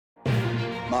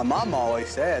My mom always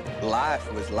said life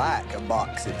was like a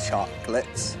box of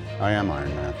chocolates. I am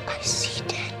Iron Man. I see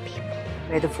dead people.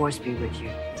 May the Force be with you.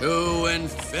 To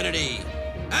infinity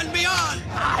and beyond!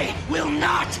 I will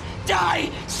not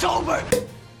die sober!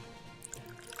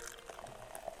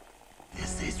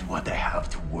 This is what I have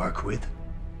to work with.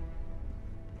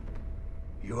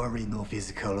 You are in no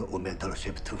physical or mental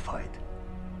shape to fight.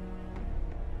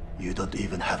 You don't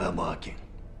even have a marking.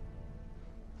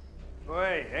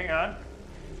 Wait, hang on.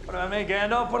 What do I make,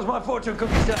 Gandalf? What does my fortune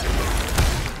cookie say?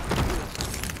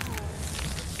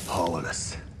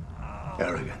 Powerless.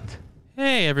 Arrogant.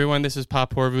 Hey everyone, this is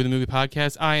Pop Horror Review, the movie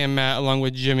podcast. I am Matt, along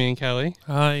with Jimmy and Kelly.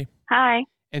 Hi. Hi.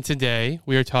 And today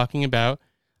we are talking about,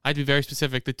 I'd be very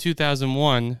specific, the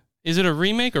 2001. Is it a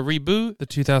remake or reboot? The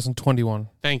 2021.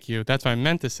 Thank you. That's what I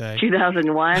meant to say.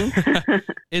 2001.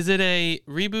 Is it a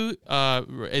reboot?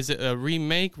 Is it a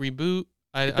remake, reboot?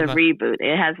 It's a reboot.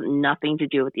 It has nothing to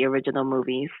do with the original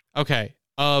movies. Okay,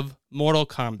 of Mortal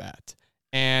Kombat.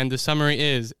 And the summary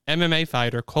is, MMA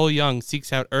fighter Cole Young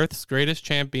seeks out Earth's greatest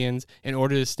champions in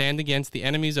order to stand against the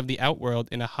enemies of the Outworld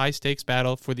in a high-stakes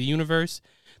battle for the universe.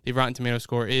 The Rotten Tomato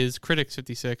score is critics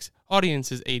 56,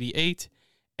 audience is 88,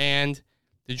 and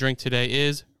the drink today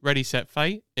is Ready, Set,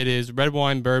 Fight. It is red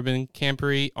wine, bourbon,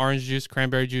 Campari, orange juice,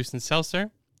 cranberry juice, and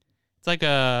seltzer. It's like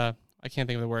a, I can't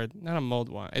think of the word, not a mulled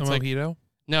wine. It's a like mojito?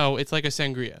 No, it's like a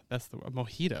sangria. That's the word,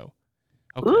 mojito.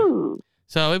 Okay. Ooh.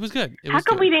 So it was good. How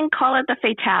come we didn't call it the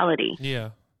Fatality? Yeah.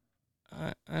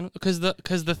 I don't, because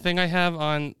the thing I have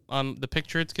on the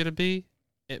picture it's gonna be,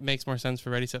 it makes more sense for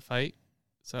Ready, Set, Fight.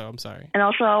 So I'm sorry. And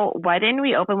also, why didn't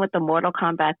we open with the Mortal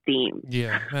Kombat theme?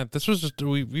 Yeah, man, this was just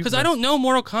because I don't know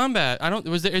Mortal Kombat. I don't.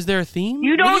 Is there a theme?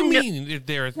 You don't. What do you mean? Is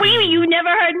there a theme? Wait, you never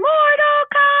heard Mortal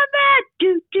Kombat?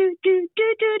 Do do do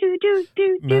do do do do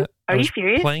do do. Matt, Are you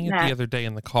serious? Playing it Matt? the other day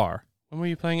in the car. When were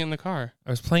you playing it in the car?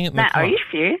 I was playing it in Matt, the car. are you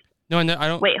serious? No, I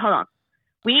don't. Wait, hold on.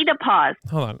 We need to pause.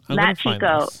 Hold on. I'm Matt gonna find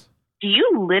Chico, this. do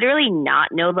you literally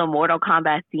not know the Mortal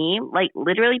Kombat theme? Like,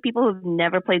 literally, people who've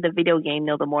never played the video game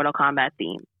know the Mortal Kombat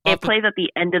theme. It plays at the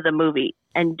end of the movie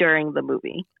and during the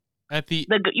movie.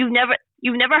 You've never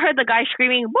heard the guy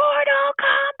screaming Mortal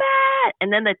Kombat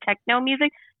and then the techno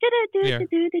music. Yeah.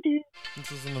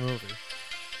 This is in the movie.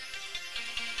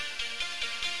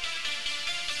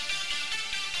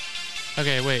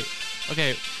 Okay, wait.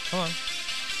 Okay, hold on.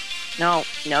 No,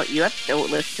 you have to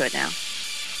listen to it now.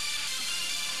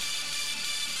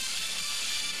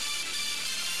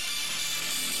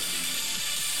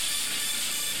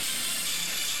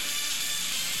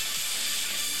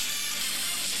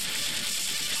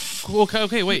 Cool.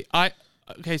 Okay, wait.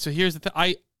 So here's the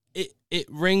thing. It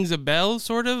rings a bell,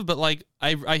 sort of, but like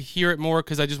I hear it more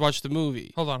because I just watched the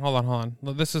movie. Hold on.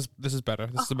 No, this is better.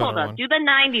 This is a better hold on. one. Do the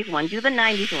 90s one.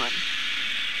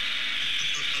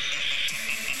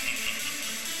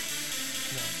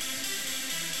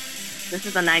 This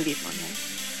is the 90s one, right?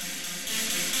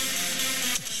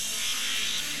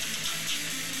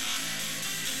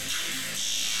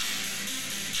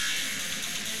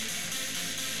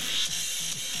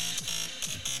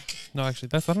 No, actually,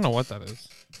 I don't know what that is.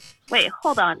 Wait,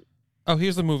 hold on. Oh,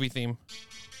 here's the movie theme.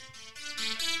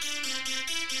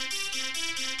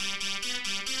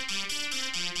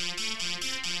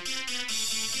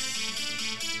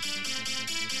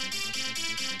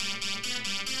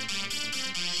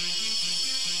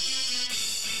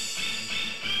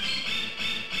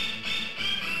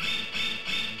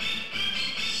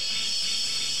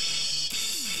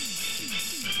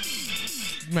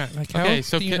 Matt, do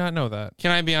you not know that? Can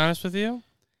I be honest with you?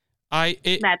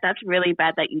 Matt, that's really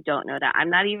bad that you don't know that. I'm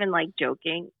not even like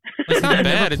joking. It's not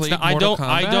bad. It's not, Mortal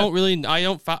I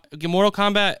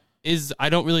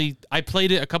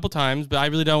played it a couple times, but I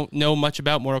really don't know much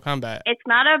about Mortal Kombat. It's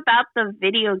not about the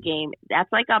video game. That's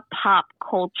like a pop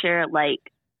culture, like,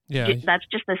 yeah. That's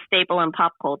just a staple in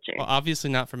pop culture. Well, obviously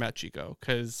not for Matt Chico,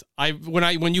 because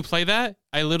when you play that,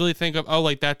 I literally think of, oh,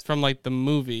 like that's from like the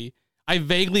movie. I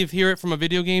vaguely hear it from a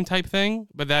video game type thing,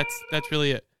 but that's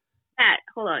really it. Matt,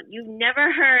 hold on. You've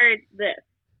never heard this.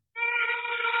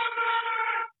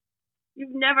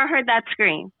 You've never heard that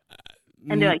scream.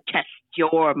 And they're like, test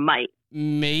your might.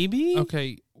 Maybe?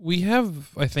 Okay, we have,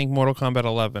 I think, Mortal Kombat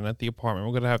 11 at the apartment.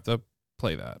 We're going to have to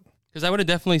play that. Because I would have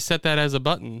definitely set that as a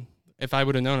button if I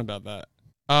would have known about that.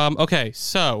 Okay,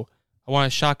 so I want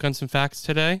to shotgun some facts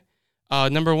today.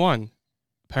 Number one.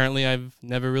 Apparently, I've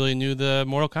never really knew the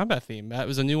Mortal Kombat theme. That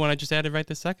was a new one I just added right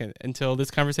this second until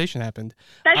this conversation happened.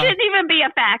 That shouldn't even be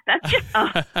a fact. That's just,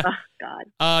 oh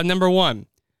God. Number one,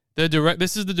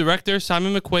 this is the director,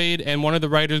 Simon McQuaid, and one of the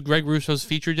writers, Greg Russo's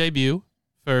feature debut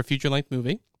for a feature-length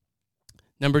movie.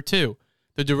 Number two,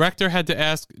 The director had to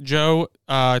ask Joe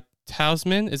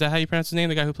Taslim, is that how you pronounce his name?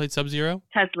 The guy who played Sub-Zero?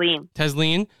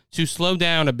 Taslim, to slow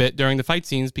down a bit during the fight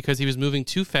scenes because he was moving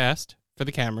too fast for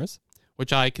the cameras,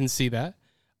 which I can see that.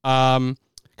 Because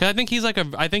I think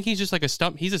he's just like a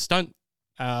stunt. He's a stunt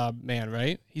man,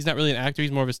 right? He's not really an actor.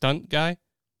 He's more of a stunt guy.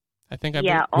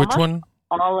 Which one?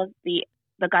 All of the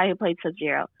guy who played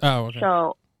Sub-Zero. Oh, okay.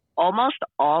 So almost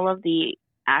all of the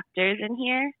actors in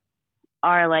here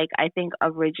are like, I think,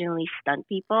 originally stunt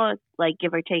people, like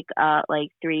give or take like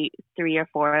three or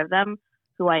four of them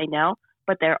who I know,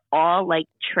 but they're all like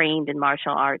trained in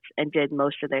martial arts and did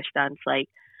most of their stunts. Like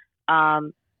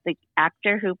the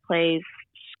actor who plays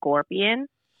Scorpion,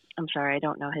 I'm sorry, I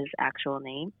don't know his actual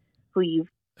name, who's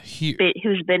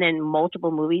been in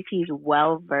multiple movies. He's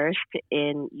well versed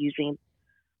in using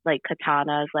like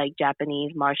katanas, like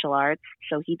Japanese martial arts.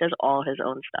 So he does all his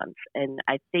own stunts. And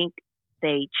I think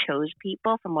they chose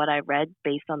people, from what I read,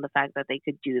 based on the fact that they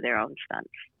could do their own stunts.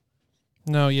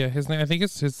 No, yeah, his name, I think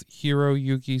it's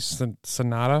Hiroyuki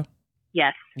Sanada.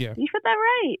 Yes. Yeah. You said that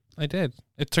right. I did.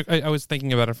 I was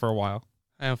thinking about it for a while.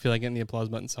 I don't feel like getting the applause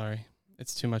button, sorry.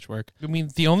 It's too much work. I mean,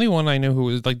 the only one I know who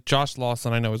is like Josh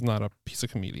Lawson, I know is not a piece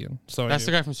of comedian. So that's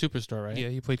the guy from Superstore, right? Yeah,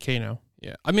 he played Kano.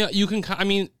 Yeah. I mean,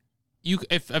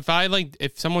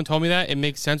 if someone told me that, it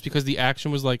makes sense because the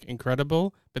action was like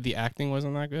incredible, but the acting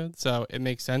wasn't that good. So it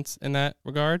makes sense in that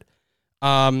regard.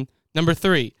 Number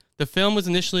 3, the film was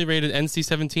initially rated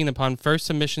NC-17 upon first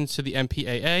submissions to the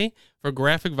MPAA for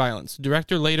graphic violence. The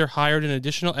director later hired an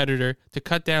additional editor to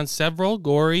cut down several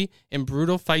gory and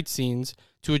brutal fight scenes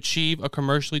to achieve a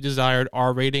commercially desired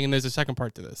R rating. And there's a second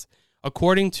part to this.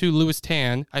 According to Louis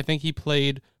Tan, I think he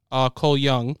played Cole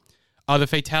Young, the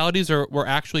fatalities were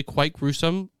actually quite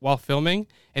gruesome while filming,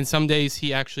 and some days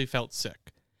he actually felt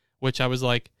sick, which I was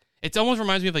like, it almost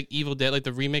reminds me of like Evil Dead, like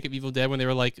the remake of Evil Dead, when they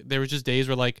were like, there was just days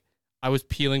where like I was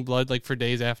peeling blood like for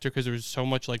days after because there was so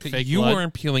much like fake blood. You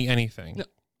weren't peeling anything. No,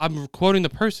 I'm quoting the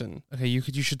person. Okay, you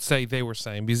should say they were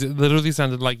saying, because it literally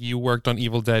sounded like you worked on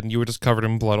Evil Dead and you were just covered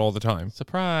in blood all the time.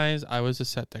 Surprise, I was a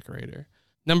set decorator.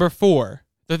 Number 4.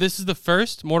 This is the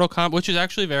first Mortal Kombat, which is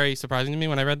actually very surprising to me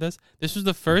when I read this. This was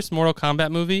the first Mortal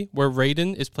Kombat movie where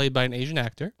Raiden is played by an Asian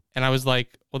actor. And I was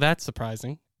like, well, that's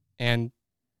surprising and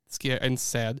scary and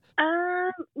sad.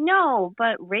 No,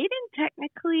 but Raiden,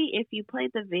 technically, if you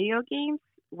played the video games,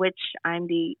 which I'm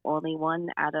the only one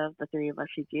out of the 3 of us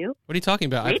who do. What are you talking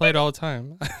about? Raiden? I play it all the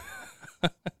time.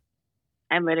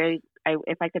 I'm literally,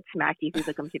 if I could smack you through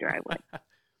the computer, I would.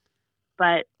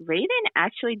 But Raiden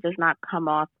actually does not come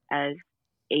off as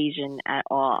Asian at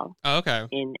all. Oh, okay.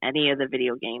 In any of the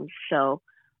video games. So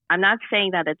I'm not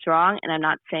saying that it's wrong and I'm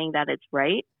not saying that it's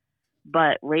right,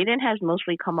 but Raiden has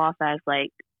mostly come off as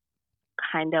like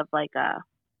kind of like a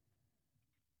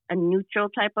neutral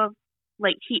type of,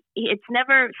 like it's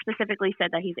never specifically said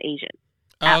that he's Asian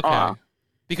at all.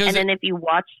 Because and then if you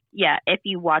watch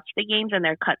the games and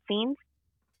their cutscenes,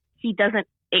 he doesn't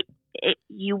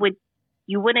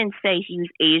you wouldn't say he's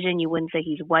Asian. You wouldn't say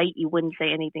he's white. You wouldn't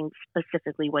say anything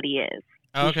specifically what he is.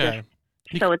 Okay.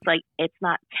 So it's like, it's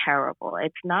not terrible.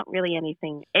 It's not really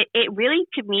anything. It really,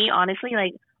 to me, honestly,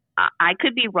 like, I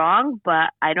could be wrong,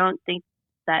 but I don't think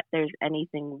that there's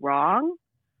anything wrong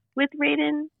with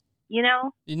Raiden, you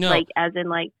know? Like, as in,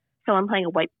 like, someone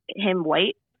playing him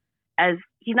white, as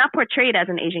he's not portrayed as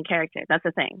an Asian character. That's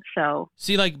the thing. So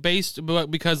see, like because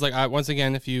like once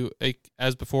again, if you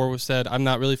as before was said, I'm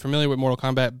not really familiar with Mortal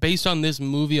Kombat. Based on this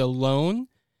movie alone,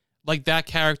 like that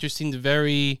character seemed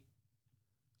very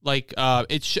like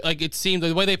it seemed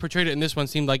the way they portrayed it in this one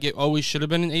seemed like it always should have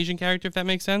been an Asian character. If that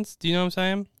makes sense, do you know what I'm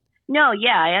saying? No,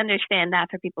 yeah, I understand that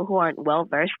for people who aren't well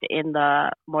versed in the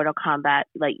Mortal Kombat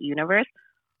like universe.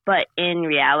 But in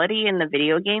reality, in the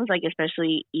video games, like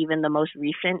especially even the most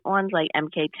recent ones, like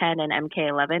MK10 and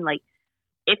MK11, like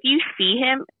if you see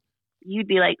him, you'd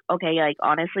be like, okay, like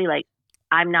honestly, like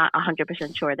I'm not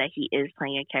 100% sure that he is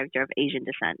playing a character of Asian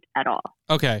descent at all.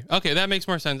 Okay, that makes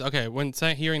more sense. Okay, when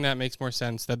hearing that makes more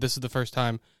sense that this is the first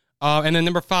time. And then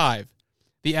number 5,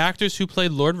 the actors who played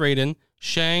Lord Raiden,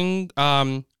 Shang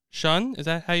Shun, is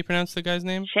that how you pronounce the guy's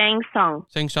name? Shang Tsung.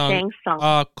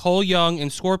 Cole Young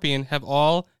and Scorpion have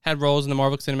all had roles in the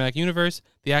Marvel Cinematic Universe.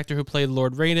 The actor who played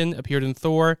Lord Raiden appeared in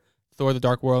Thor, The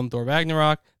Dark World, and Thor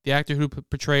Ragnarok. The actor who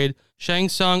portrayed Shang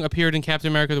Tsung appeared in Captain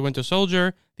America the Winter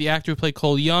Soldier. The actor who played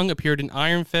Cole Young appeared in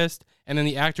Iron Fist. And then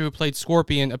the actor who played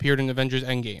Scorpion appeared in Avengers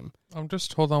Endgame.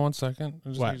 Hold on one second. I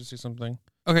just need to see something.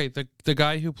 Okay, the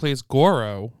guy who plays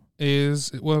Goro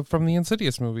is from the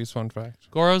Insidious movies, fun fact.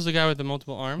 Goro's the guy with the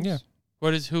multiple arms? Yeah. Who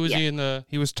is he in the...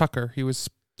 He was Tucker. It was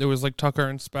like Tucker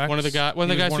and Specs.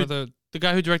 The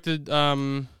guy who directed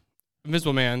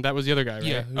Invisible Man. That was the other guy, right?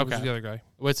 Yeah, who was the other guy?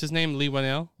 What's his name? Lee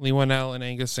Whannell? Lee Whannell and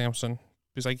Angus Sampson.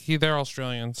 He's like, they're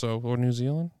Australian, or New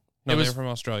Zealand? No, they're from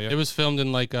Australia. It was filmed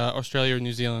in like Australia or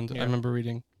New Zealand. I remember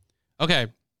reading. Okay,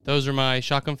 those are my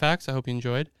shotgun facts. I hope you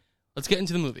enjoyed. Let's get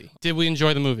into the movie. Did we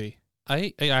enjoy the movie?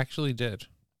 I actually did.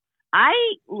 I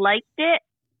liked it.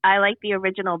 I liked the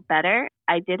original better.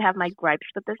 I did have my gripes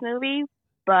with this movie,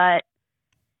 but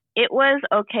it was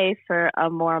okay for a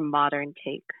more modern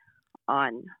take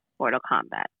on Mortal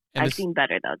Kombat. I've seen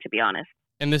better, though, to be honest.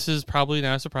 And this is probably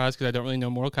not a surprise because I don't really know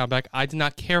Mortal Kombat. I did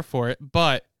not care for it,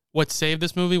 but what saved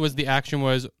this movie was the action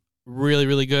was really,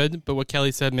 really good. But what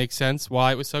Kelly said makes sense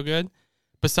why it was so good.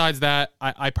 Besides that,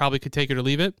 I probably could take it or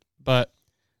leave it. But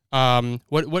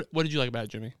what did you like about it,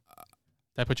 Jimmy?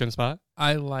 Did I put you on the spot?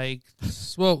 I liked.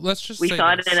 Well, let's just. We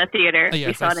saw it in a theater. Yes,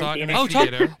 we saw it in a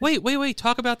theater. Wait.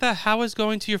 Talk about that. How is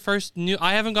going to your first new?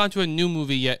 I haven't gone to a new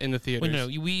movie yet in the theaters. Wait, no,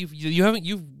 you haven't.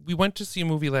 We went to see a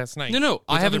movie last night. No,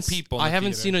 I haven't. I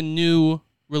haven't seen a new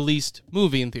released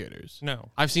movie in theaters.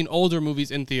 No, I've seen older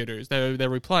movies in theaters that they're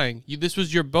replaying. This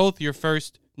was both your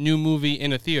first new movie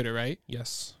in a theater, right?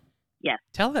 Yes. Yes.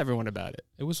 Tell everyone about it.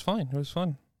 It was fun. It was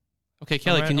fun. Okay,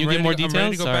 Kelly, can you give more details? I'm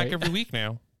ready to go back every week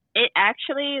now. It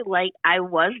actually, I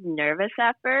was nervous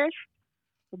at first,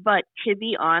 but to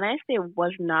be honest, it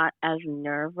was not as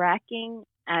nerve-wracking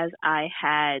as I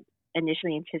had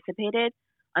initially anticipated.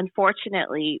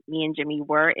 Unfortunately, me and Jimmy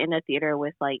were in a theater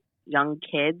with, young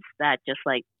kids that just,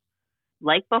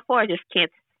 like before, just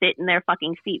can't sit in their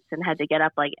fucking seats and had to get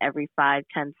up, every 5-10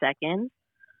 seconds.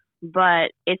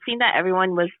 But it seemed that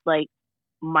everyone was,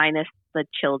 minus the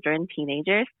children,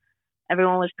 teenagers.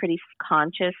 Everyone was pretty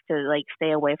conscious to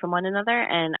stay away from one another,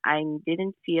 and I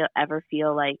didn't ever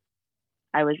feel like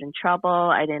I was in trouble.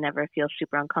 I didn't ever feel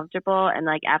super uncomfortable, and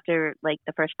after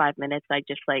the first 5 minutes, I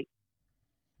just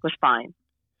was fine.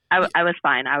 I was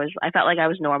fine. I felt like I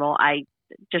was normal. I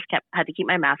just had to keep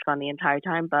my mask on the entire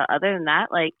time, but other than that,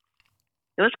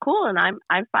 it was cool, and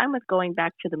I'm fine with going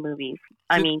back to the movies.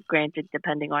 I mean, granted,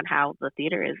 depending on how the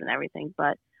theater is and everything,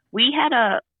 but we had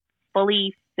a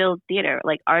fully filled theater.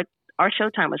 Our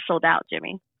showtime was sold out,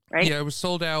 Jimmy, right? Yeah, it was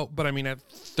sold out, but I mean, at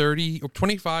 30 or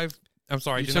 25, I'm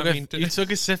sorry. You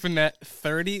took a sip from that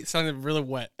 30, sounded really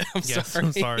wet. I'm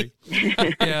sorry.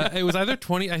 Yeah, it was either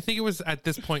 20, I think it was at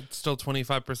this point still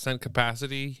 25%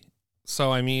 capacity.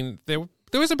 So, I mean, there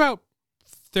was about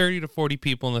 30 to 40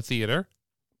 people in the theater,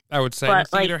 I would say.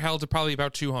 But, the theater held to probably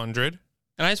about 200.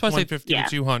 And I just want to say 150 to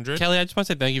 200. Kelly, I just want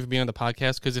to say thank you for being on the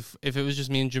podcast, because if it was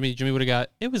just me and Jimmy would have got,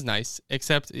 it was nice.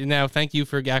 Except now, thank you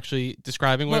for actually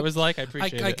describing what it was like. I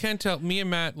appreciate it. I can tell. Me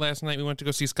and Matt last night, we went to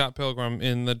go see Scott Pilgrim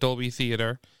in the Dolby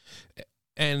Theater.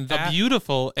 And a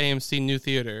beautiful AMC new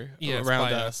theater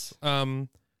around us.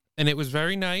 And it was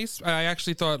very nice. I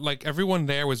actually thought everyone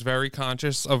there was very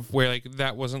conscious of where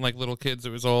that wasn't little kids.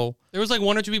 It was all. There was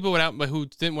one or two people who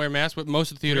didn't wear masks, but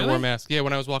most of the theater wore masks. Yeah,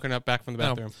 when I was walking back from the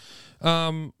bathroom.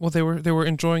 Well, they were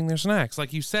enjoying their snacks,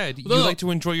 like you said. You like to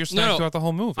enjoy your snacks throughout the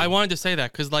whole movie. I wanted to say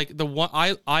that because the one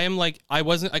I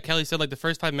wasn't. Like Kelly said, the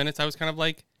first 5 minutes I was kind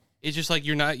of it's just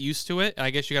you're not used to it. And I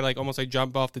guess you got to almost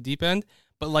jump off the deep end.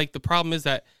 But the problem is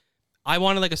that I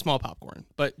wanted a small popcorn,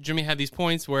 but Jimmy had these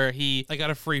points where he got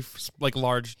a free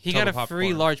large. He got a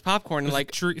free large popcorn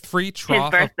and free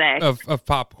trough of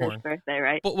popcorn. His birthday,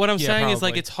 right? But what I'm saying is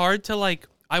it's hard to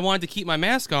I wanted to keep my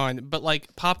mask on, but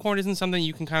popcorn isn't something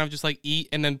you can kind of just eat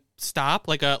and then stop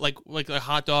like a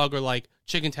hot dog or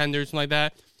chicken tenders, something like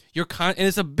that. And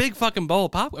it's a big fucking bowl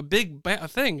of pop, a big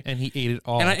thing. And he ate it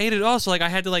all. And I ate it all, so I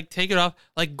had to take it off,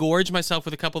 gorge myself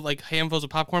with a couple of handfuls of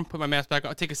popcorn, put my mask back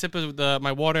on, take a sip of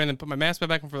my water, and then put my mask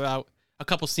back on for about a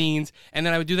couple scenes. And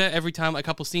then I would do that every time a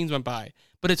couple scenes went by.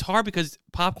 But it's hard because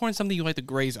popcorn is something you like to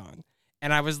graze on.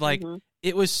 And I was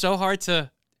it was so hard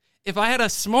to. If I had a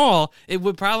small,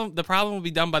 the problem would be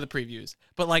done by the previews.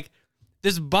 But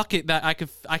this bucket that I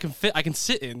can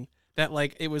sit in. That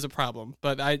it was a problem,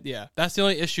 but that's the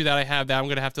only issue that I have. That I'm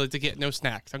gonna have to get no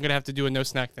snacks. I'm gonna have to do a no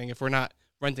snack thing if we're not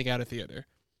renting out a theater.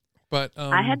 But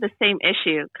I had the same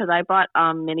issue because I bought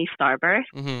mini Starburst,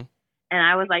 and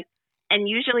I was and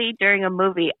usually during a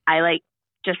movie I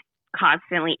just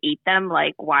constantly eat them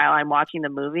while I'm watching the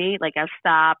movie. I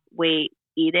stop, wait,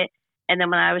 eat it, and then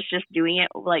when I was just doing it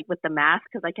with the mask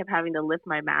because I kept having to lift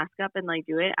my mask up and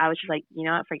do it, I was just you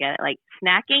know what, forget it.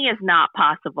 Snacking is not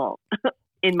possible.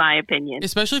 In my opinion,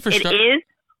 especially for it is,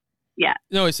 yeah.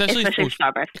 No, especially for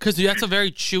Starburst, because that's a very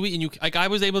chewy, and you I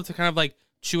was able to kind of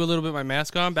chew a little bit my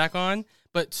mask back on,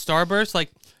 but Starburst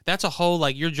that's a whole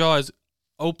your jaw is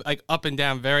open up and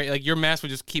down very your mask would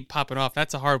just keep popping off.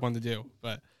 That's a hard one to do,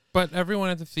 but everyone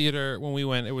at the theater when we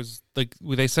went, it was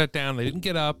they sat down, they didn't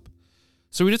get up,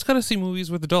 So we just got to see movies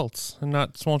with adults and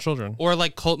not small children. Or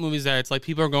like cult movies that it's like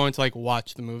people are going to like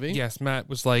watch the movie. Yes, Matt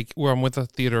was like, well, I'm with a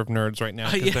theater of nerds right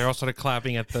now because they're all sort of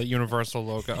clapping at the Universal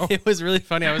logo. It was really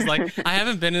funny. I was like, I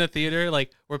haven't been in a theater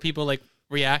like where people like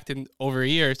react in over a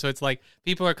year. So it's like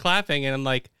people are clapping and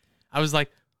I was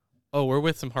like, oh, we're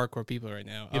with some hardcore people right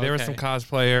now. Yeah, there were some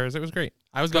cosplayers. It was great.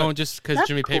 I was going just because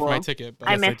Jimmy paid for my ticket. But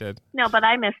I did. No, but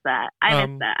I missed that. I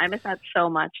missed that so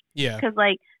much. Yeah. Because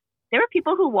like, there were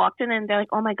people who walked in and they're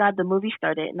like, oh my God, the movie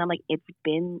started. And I'm like, it's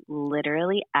been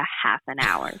literally a half an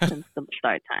hour since the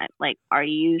start time. Like, are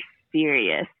you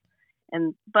serious?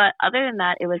 But other than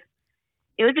that, it was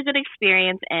a good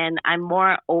experience. And I'm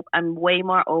way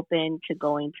more open to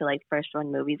going to like first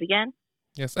run movies again.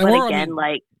 Yes. And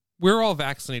we're all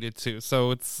vaccinated too.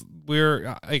 So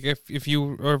we're like, if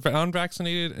you are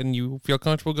unvaccinated and you feel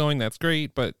comfortable going, that's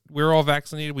great. But we're all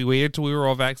vaccinated. We waited till we were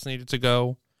all vaccinated to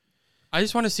go. I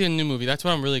just want to see a new movie. That's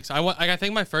what I'm really excited. I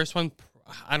think my first one,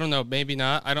 I don't know, maybe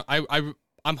not. I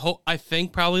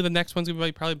think probably the next one's gonna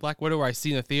be probably Black Widow, where I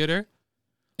see in a theater.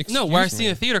 Where I see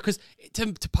in a theater, because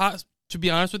to be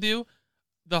honest with you,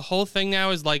 the whole thing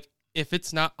now is like if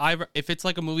it's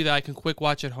like a movie that I can quick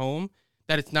watch at home,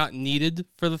 that it's not needed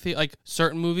for the theater. Like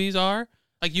certain movies are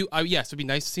like yes, it'd be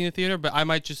nice to see in a theater, but I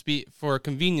might just be for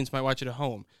convenience might watch it at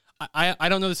home. I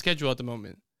don't know the schedule at the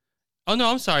moment. Oh no,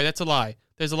 I'm sorry, that's a lie.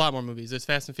 There's a lot more movies. There's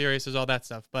Fast and Furious. There's all that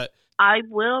stuff. But I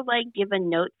will give a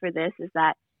note for this is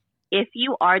that if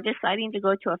you are deciding to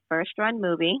go to a first run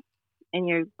movie and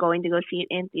you're going to go see it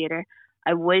in theater,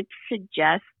 I would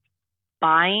suggest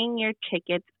buying your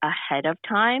tickets ahead of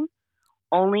time,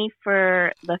 only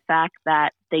for the fact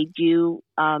that they do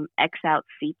X out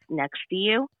seats next to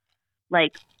you,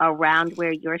 like around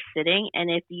where you're sitting.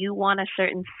 And if you want a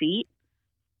certain seat,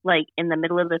 like in the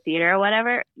middle of the theater or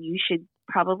whatever, you should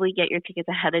probably get your tickets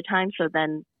ahead of time. So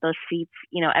then those seats,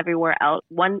 everywhere else,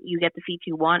 you get the seats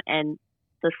you want, and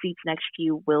the seats next to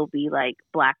you will be like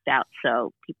blacked out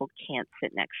so people can't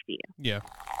sit next to you. Yeah.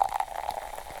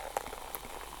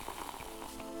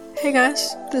 Hey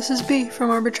guys, this is B from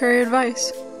Arbitrary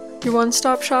Advice, your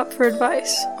one-stop shop for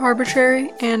advice,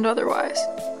 arbitrary and otherwise.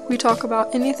 We talk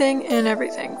about anything and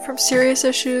everything, from serious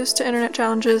issues to internet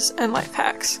challenges and life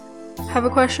hacks. Have a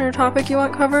question or topic you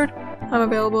want covered? I'm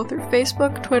available through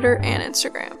Facebook, Twitter, and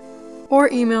Instagram.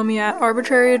 Or email me at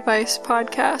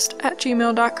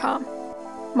arbitraryadvicepodcast@gmail.com.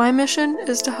 My mission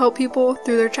is to help people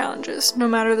through their challenges, no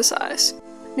matter the size.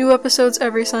 New episodes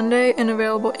every Sunday and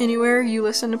available anywhere you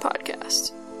listen to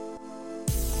podcasts.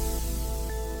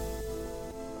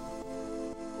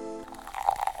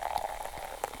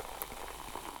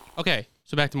 Okay,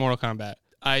 so back to Mortal Kombat.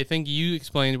 I think you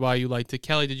explained why you liked it.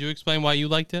 Kelly, did you explain why you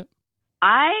liked it?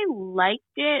 I liked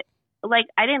it. Like,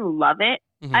 I didn't love it.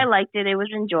 Mm-hmm. I liked it. It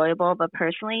was enjoyable. But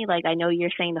personally, like, I know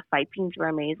you're saying the fight scenes were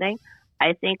amazing.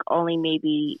 I think only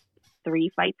maybe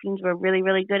 3 fight scenes were really,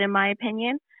 really good in my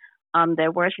opinion.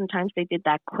 There were some times they did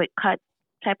that quick cut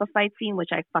type of fight scene,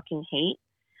 which I fucking hate.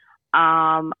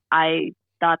 I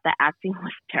thought the acting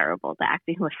was terrible. The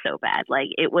acting was so bad. Like,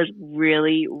 it was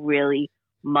really, really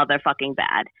motherfucking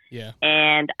bad. Yeah.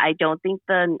 And I don't think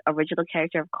the original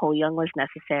character of Cole Young was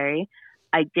necessary.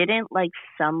 I didn't like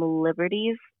some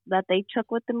liberties that they took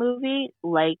with the movie,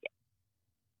 like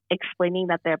explaining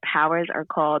that their powers are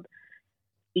called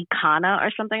Ikana or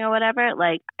something or whatever.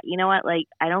 Like, you know what? Like,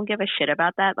 I don't give a shit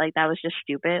about that. Like, that was just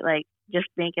stupid. Like, just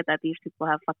make it that these people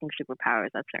have fucking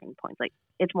superpowers at certain points. Like,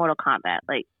 it's Mortal Kombat.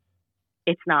 Like,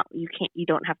 it's not, you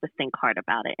don't have to think hard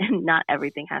about it, and not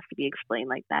everything has to be explained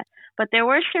like that. But there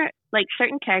were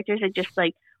certain characters that just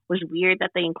like was weird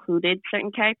that they included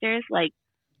certain characters, like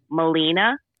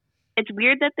Melina. It's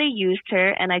weird that they used her,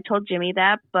 and I told Jimmy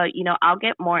that, but I'll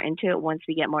get more into it once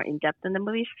we get more in depth in the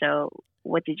movie. So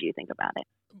what did you think about it?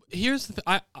 Here's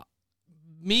the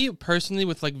me personally,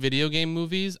 with like video game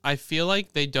movies, I feel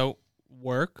like they don't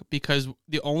work because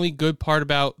the only good part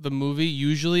about the movie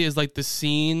usually is like the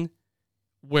scene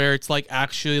where it's like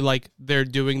actually like they're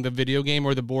doing the video game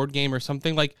or the board game or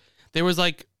something. Like there was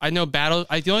like, I know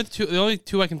the only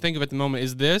two I can think of at the moment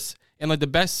is this, and like the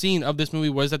best scene of this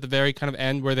movie was at the very kind of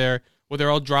end where they're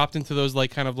all dropped into those like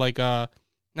kind of like not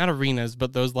arenas,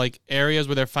 but those like areas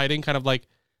where they're fighting kind of like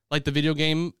the video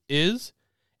game is,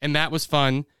 and that was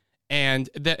fun. And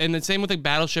the same with like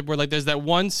Battleship, where like there's that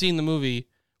one scene in the movie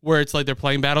where it's like they're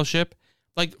playing Battleship.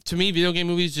 Like, to me, video game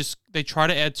movies just, they try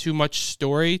to add too much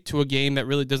story to a game that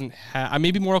really doesn't have,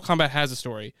 maybe Mortal Kombat has a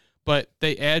story, but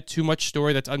they add too much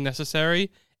story that's unnecessary,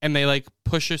 and they like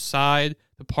push aside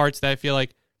the parts that I feel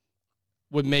like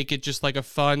would make it just like a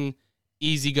fun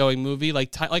easygoing movie,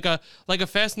 like a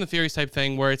Fast and the Furious type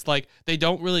thing, where it's like they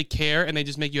don't really care and they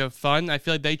just make you have fun. I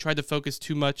feel like they tried to focus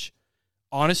too much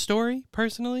on a story,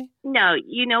 personally. No,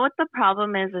 you know what the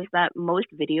problem is that most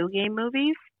video game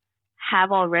movies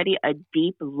have already a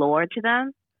deep lore to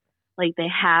them. Like they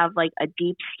have like a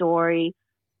deep story,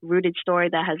 rooted story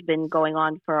that has been going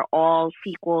on for all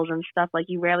sequels and stuff. Like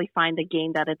you rarely find a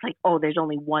game that it's like, oh, there's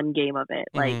only one game of it.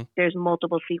 Like there's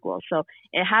multiple sequels. So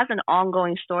it has an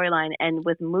ongoing storyline. And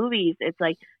with movies, it's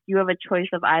like you have a choice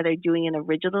of either doing an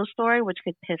original story, which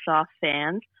could piss off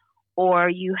fans, or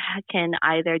you can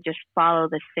either just follow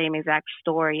the same exact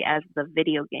story as the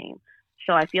video game.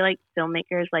 So I feel like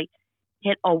filmmakers like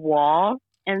hit a wall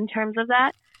in terms of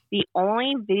that. The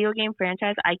only video game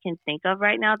franchise I can think of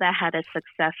right now that had a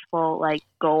successful, like,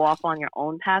 go off on your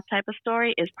own path type of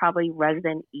story is probably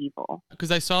Resident Evil.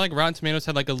 Because I saw, like, Rotten Tomatoes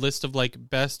had, like, a list of, like,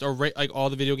 best or, like, all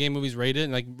the video game movies rated,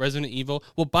 and, like, Resident Evil.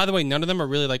 Well, by the way, none of them are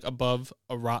really, like, above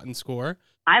a Rotten score.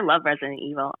 I love Resident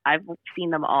Evil. I've seen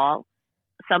them all.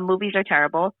 Some movies are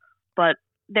terrible, but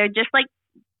they're just, like,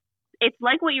 it's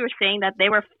like what you were saying, that they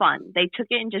were fun. They took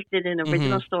it and just did an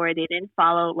original story. They didn't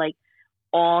follow, like,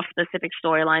 all specific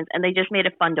storylines, and they just made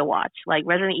it fun to watch. Like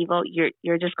Resident Evil,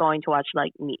 you're just going to watch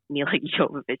like Mila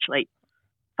Jovovich like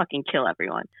fucking kill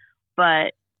everyone,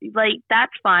 but like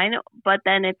that's fine. But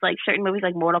then it's like certain movies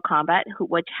like Mortal Kombat,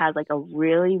 which has like a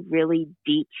really really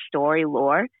deep story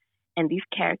lore, and these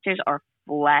characters are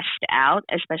fleshed out,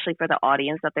 especially for the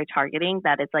audience that they're targeting.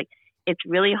 That it's like it's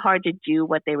really hard to do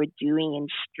what they were doing and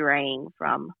straying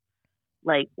from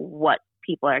like what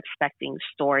people are expecting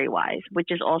story-wise, which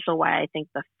is also why I think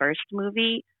the first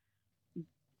original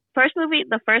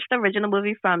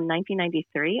movie from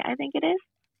 1993, I think it is,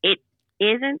 it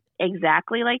isn't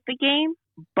exactly like the game,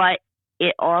 but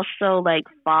it also like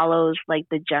follows like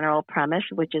the general premise,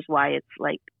 which is why it's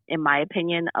like, in my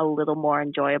opinion, a little more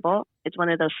enjoyable. It's one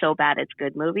of those so bad it's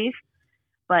good movies,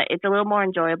 but it's a little more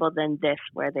enjoyable than this,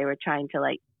 where they were trying to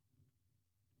like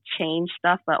change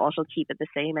stuff but also keep it the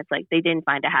same. It's like they didn't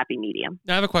find a happy medium.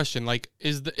 Now I have a question. Like,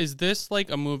 is this like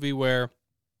a movie where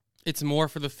it's more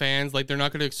for the fans? Like they're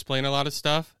not going to explain a lot of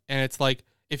stuff, and it's like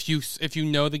if you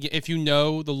know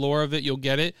the lore of it, you'll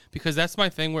get it. Because that's my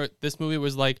thing. Where this movie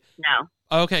was like, no,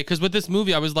 okay. Because with this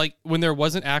movie, I was like, when there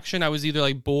wasn't action, I was either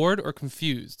like bored or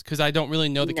confused because I don't really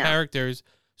know the characters.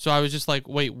 So I was just like,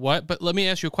 wait, what? But let me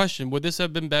ask you a question. Would this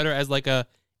have been better as like a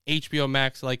HBO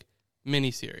Max like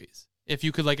miniseries? If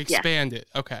you could like expand it,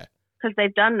 okay. Because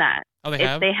they've done that. Oh, they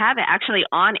have? They have it actually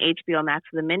on HBO Max,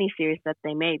 the miniseries that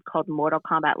they made called Mortal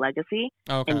Kombat Legacy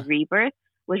and Rebirth,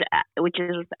 which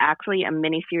is actually a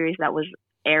miniseries that was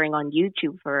airing on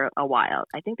YouTube for a while.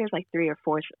 I think there's like 4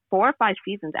 or 5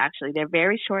 seasons actually. They're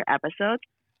very short episodes,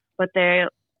 but they're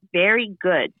very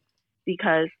good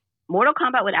because Mortal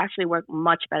Kombat would actually work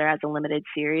much better as a limited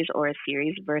series or a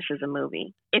series versus a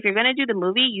movie. If you're going to do the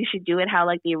movie, you should do it how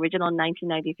like the original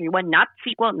 1993 one, not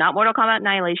sequel, not Mortal Kombat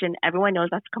Annihilation. Everyone knows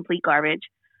that's complete garbage.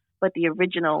 But the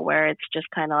original, where it's just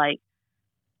kind of like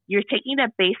you're taking the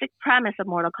basic premise of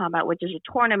Mortal Kombat, which is a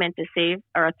tournament to save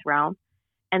Earthrealm,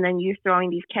 and then you're throwing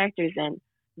these characters in,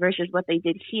 versus what they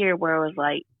did here, where it was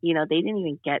like, you know,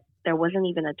 there wasn't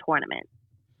even a tournament.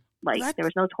 Like there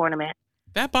was no tournament.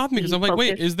 That bothered me because I'm like,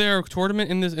 wait, is there a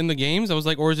tournament in the games? I was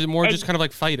like, or is it more just kind of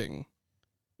like fighting?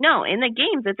 No, in the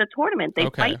games, it's a tournament. They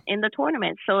fight in the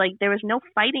tournament. So like there was no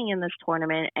fighting in this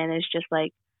tournament, and it's just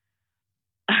like,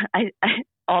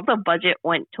 all the budget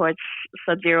went towards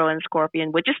Sub-Zero and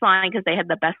Scorpion, which is fine because they had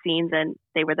the best scenes and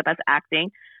they were the best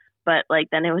acting. But like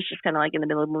then it was just kind of like in the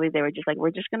middle of the movie, they were just like,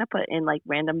 we're just gonna put in like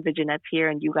random vignettes here,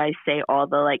 and you guys say all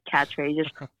the like catchphrases,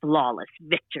 flawless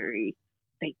victory,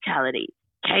 fatality.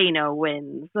 Kano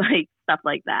wins, like stuff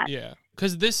like that. Yeah,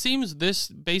 because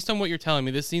based on what you're telling me,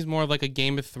 this seems more like a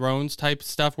Game of Thrones type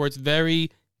stuff where it's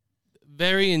very,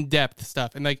 very in depth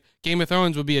stuff, and like Game of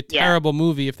Thrones would be a terrible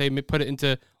movie if they put it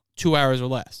into 2 hours or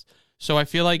less. So I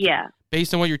feel like,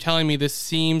 based on what you're telling me, this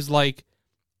seems like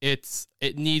it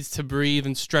needs to breathe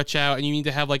and stretch out, and you need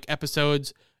to have like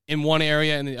episodes in one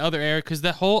area and the other area, because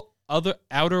the whole other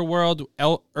outer world,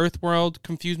 Earth world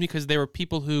confused me because there were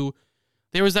people who.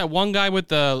 There was that one guy with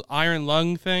the iron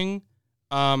lung thing.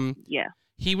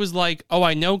 He was like, oh,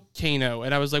 I know Kano.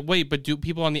 And I was like, wait, but do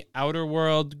people on the outer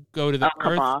world go to the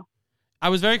Earth? I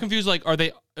was very confused. Like,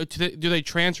 do they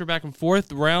transfer back and forth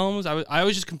realms? I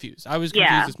was just confused. I was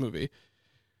confused this movie.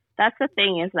 That's the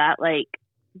thing, is that, like,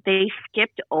 they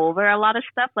skipped over a lot of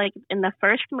stuff. Like, in the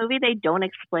first movie, they don't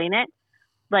explain it.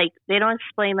 Like, they don't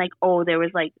explain, like, oh, there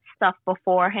was, like, stuff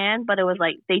beforehand. But it was,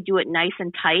 like, they do it nice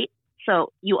and tight.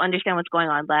 So you understand what's going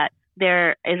on, that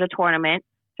there is a tournament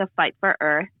to fight for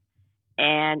Earth,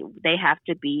 and they have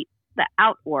to beat the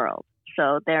Outworld.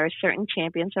 So there are certain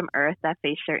champions from Earth that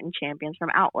face certain champions from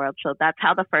Outworld. So that's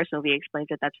how the first movie explains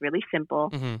it. That's really simple.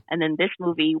 Mm-hmm. And then this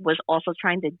movie was also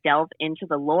trying to delve into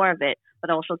the lore of it, but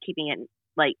also keeping it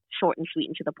like short and sweet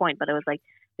and to the point. But it was like,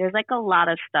 there's like a lot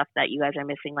of stuff that you guys are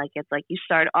missing. Like it's like you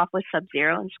start off with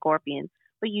Sub-Zero and Scorpion,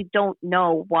 but you don't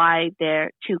know why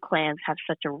their two clans have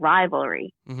such a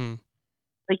rivalry. Mm-hmm.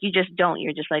 Like you just don't.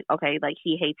 You're just like, okay, like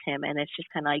he hates him. And it's just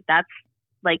kind of like, that's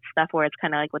like stuff where it's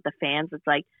kind of like with the fans, it's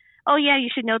like, oh yeah, you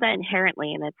should know that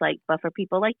inherently. And it's like, but for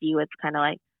people like you, it's kind of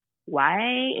like, why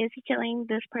is he killing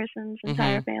this person's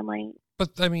entire family?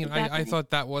 But I mean, I thought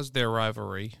that was their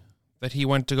rivalry, that he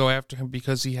went to go after him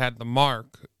because he had the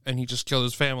mark and he just killed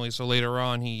his family. So later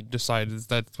on, he decided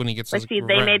that's when he gets his revenge.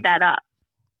 They made that up.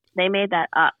 They made that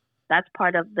up. That's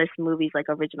part of this movie's like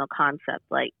original concept.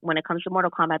 Like when it comes to Mortal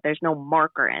Kombat, there's no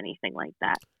mark or anything like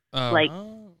that. Like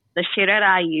the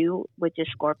Shiraiyu, which is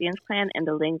Scorpion's clan, and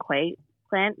the Lin Kuei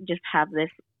clan just have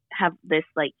this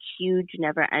like huge,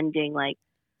 never-ending, like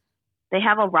they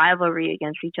have a rivalry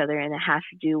against each other, and it has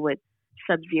to do with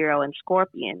Sub-Zero and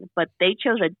Scorpion. But they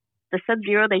chose the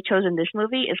Sub-Zero they chose in this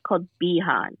movie is called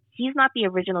Bi-Han. He's not the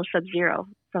original Sub-Zero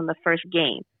from the first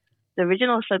game. The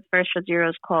original first Sub-Zero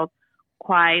is called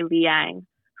Kuai Liang,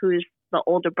 who's the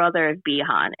older brother of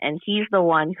Bi-Han, and he's the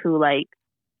one who like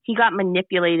he got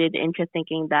manipulated into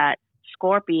thinking that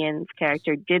Scorpion's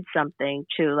character did something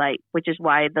to like, which is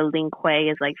why the Lin Kuei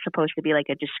is like supposed to be like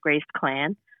a disgraced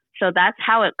clan. So that's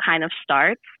how it kind of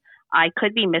starts. I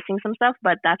could be missing some stuff,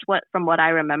 but that's from what I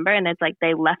remember. And it's like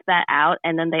they left that out,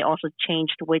 and then they also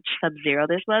changed which Sub-Zero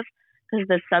this was, because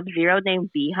the Sub-Zero named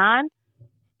Bi-Han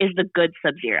is the good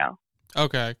Sub-Zero.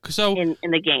 Okay, so in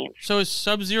the game. So is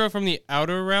Sub-Zero from the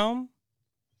Outer Realm,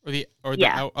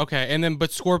 yeah. Okay, and then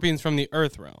but Scorpion's from the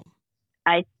Earth Realm.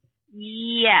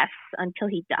 Yes, until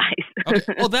he dies.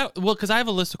 Okay. Well, because I have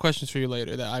a list of questions for you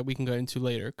later that we can go into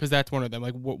later, because that's one of them.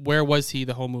 Like, where was he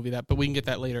the whole movie? But we can get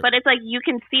that later. But it's like you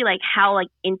can see like how like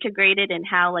integrated and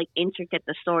how like intricate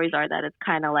the stories are. That it's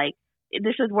kind of like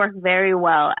this would work very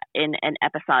well in an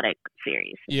episodic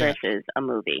series versus a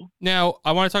movie. Now,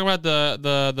 I want to talk about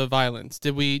the violence.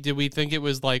 Did we think it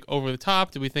was like over the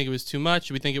top? Did we think it was too much?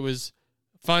 Did we think it was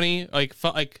funny? Like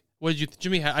what did you,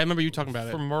 Jimmy? I remember you talking about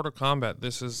it. For Mortal Kombat,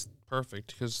 this is perfect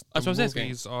because the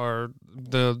movies are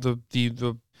the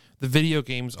video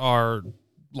games are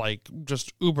like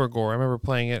just uber gore. I remember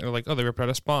playing it, or like, oh, they ripped out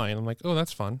a spine. I'm like, oh,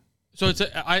 that's fun. So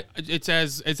it's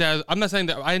as I'm not saying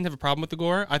that I didn't have a problem with the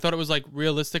gore. I thought it was like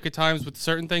realistic at times with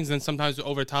certain things, and then sometimes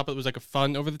over the top it was like a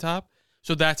fun over the top.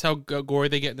 So that's how gory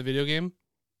they get in the video game.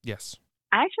 Yes,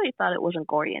 I actually thought it wasn't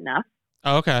gory enough.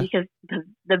 Oh, okay. Because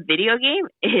the video game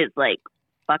is like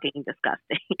fucking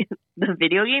disgusting. The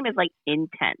video game is like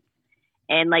intense.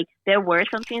 And, like, there were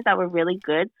some scenes that were really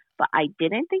good, but I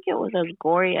didn't think it was as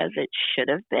gory as it should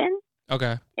have been.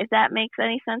 Okay. If that makes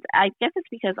any sense. I guess it's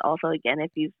because also, again,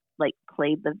 if you've, like,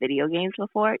 played the video games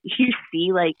before, you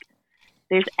see, like,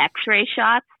 there's x-ray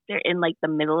shots. They're in, like, the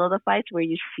middle of the fights where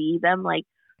you see them, like,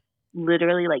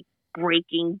 literally, like,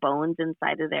 breaking bones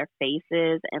inside of their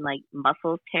faces and, like,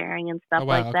 muscles tearing and stuff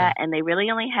that. And they really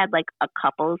only had, like, a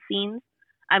couple of scenes.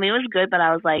 I mean, it was good, but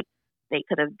I was like, they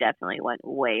could have definitely went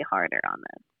way harder on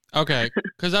this. Okay,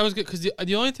 because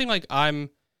the only thing like I'm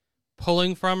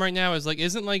pulling from right now is like,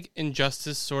 isn't like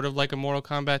Injustice sort of like a Mortal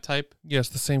Kombat type? Yes,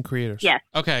 the same creators. Yes.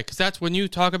 Okay, because that's when you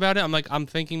talk about it, I'm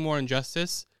thinking more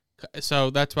Injustice. So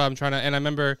that's why I'm trying to. And I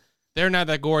remember they're not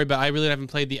that gory, but I really haven't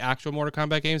played the actual Mortal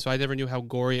Kombat game, so I never knew how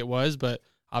gory it was. But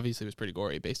obviously, it was pretty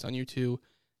gory based on you two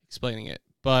explaining it.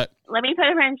 But let me put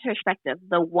it in perspective.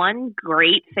 The one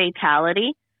great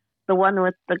fatality, the one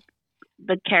with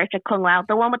the character Kung Lao,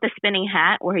 the one with the spinning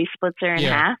hat where he splits her in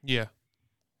half. Yeah.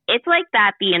 It's like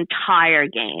that the entire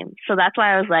game. So that's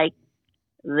why I was like,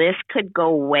 this could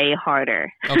go way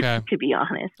harder. Okay. To be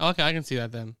honest. Okay, I can see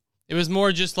that then. It was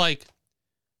more just like,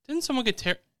 didn't someone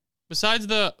get besides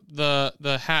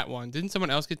the hat one, didn't someone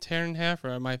else get torn in half, or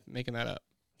am I making that up?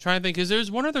 I'm trying to think, because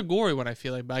there's one other gory one I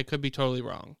feel like, but I could be totally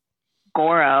wrong.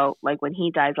 Goro, like when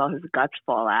he dies, all his guts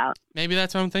fall out. Maybe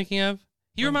that's what I'm thinking of.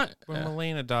 When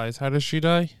Mileena dies, how does she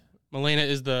die? Mileena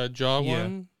is the jaw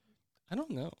one? I don't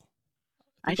know.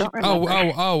 I don't remember.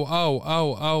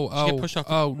 Oh. She get pushed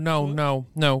off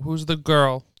no. Who's the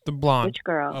girl? The blonde. Which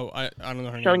girl? Oh, I don't know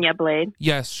her name. Sonya Blade.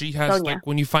 Yes, she has Sonya. like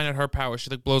when you find out her power, she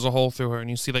like blows a hole through her, and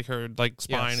you see like her like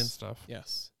spine and stuff.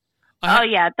 Yes.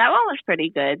 Yeah, that one was pretty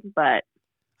good, but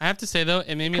I have to say though,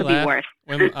 it made me could laugh be worse.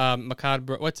 when Makad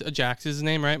Brooks, what's Jax his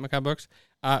name, right? Makad Brooks.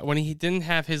 When he didn't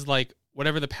have his like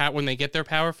whatever when they get their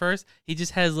power first, he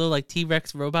just has little like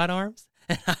T-Rex robot arms.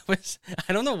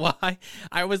 I don't know why.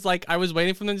 I was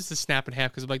waiting for them just to snap in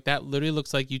half because like that literally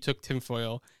looks like you took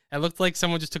tinfoil. It looked like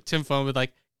someone just took tinfoil and would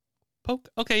like poke.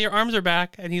 Okay, your arms are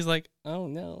back, and he's like, oh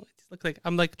no. It just looks like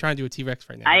I'm like trying to do a T-Rex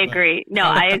right now. I agree. No,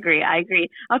 I agree. I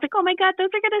was like, oh my god, those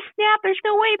are gonna snap. There's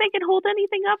no way they can hold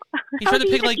anything up. He tried to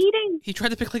pick like eating? He tried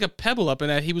to pick like a pebble up,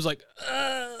 and he was like,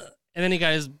 ugh. And then he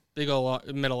got his big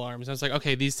old metal arms. I was like,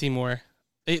 okay, these seem more.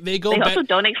 They also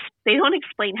don't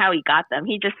explain how he got them.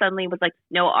 He just suddenly was like,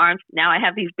 no arms. Now I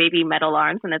have these baby metal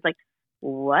arms, and it's like,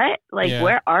 what? Like,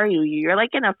 where are you? You're like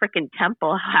in a freaking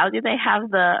temple. How do they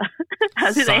have the?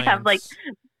 How do they have like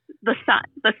the science?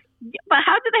 But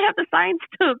how do they have the science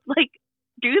to like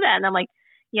do that? And I'm like,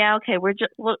 yeah, okay, we're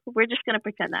just gonna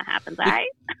pretend that happens, all right?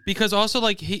 Because also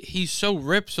like he's so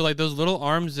ripped, so like those little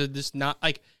arms are just not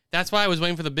like. That's why I was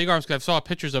waiting for the big arms because I saw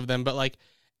pictures of them, but like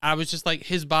I was just like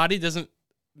his body doesn't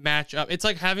match up. It's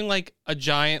like having like a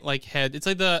giant like head. It's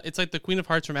like the Queen of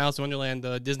Hearts from Alice in Wonderland,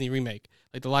 the Disney remake,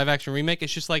 like the live action remake.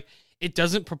 It's just like it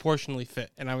doesn't proportionally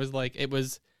fit. And I was like,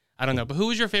 I don't know. But who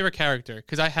was your favorite character?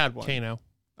 Because I had one. Kano.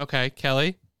 Okay,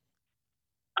 Kelly.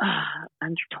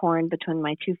 I'm torn between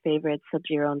my two favorites,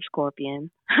 Sub-Zero and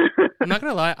Scorpion. I'm not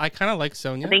gonna lie, I kind of like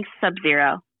Sonya. I think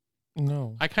Sub-Zero.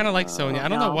 No, I kind of like Sonya. I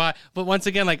don't know why, but once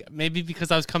again, like maybe because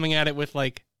I was coming at it with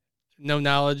like no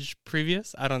knowledge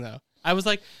previous. I don't know. I was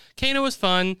like, Kano was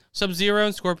fun. Sub-Zero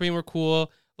and Scorpion were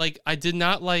cool. Like I did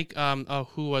not like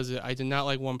who was it? I did not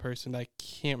like one person. I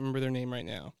can't remember their name right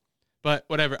now. But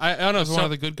whatever. I don't know. Was one of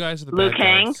the good guys or the Liu bad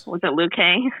Kang? guys? Was it Liu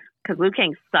Kang? Because Liu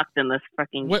Kang sucked in this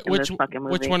fucking movie.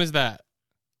 Which one is that?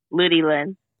 Ludi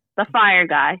Lin, the fire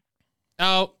guy.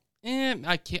 Oh,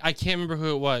 I can't remember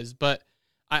who it was, but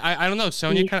I don't know.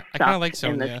 Sonya, I kind of like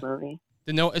Sonya. In this movie.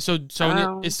 So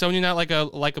Sonya is Sonya not like a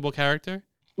likable character?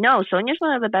 No, Sonya's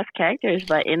one of the best characters,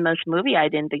 but in this movie, I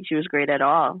didn't think she was great at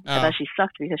all. I thought she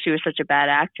sucked because she was such a bad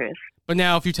actress. But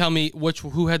now, if you tell me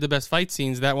who had the best fight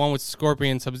scenes, that one with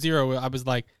Scorpion and Sub-Zero, I was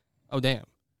like, oh damn.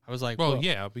 I was like, well,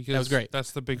 yeah, because that was great.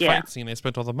 That's the big fight scene they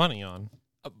spent all the money on.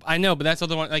 I know, but that's the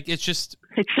other one. Like, it's just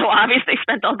it's so obvious they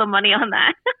spent all the money on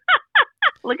that.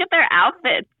 Look at their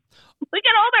outfits. Look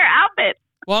at all their outfits.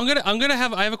 Well,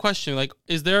 I have a question. Like,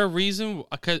 is there a reason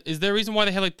why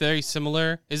they have like very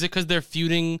similar? Is it because they're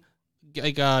feuding,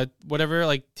 like whatever,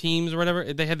 like teams or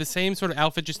whatever? They had the same sort of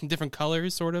outfit, just in different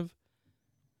colors, sort of.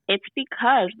 It's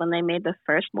because when they made the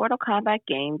first Mortal Kombat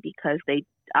game, because they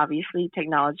obviously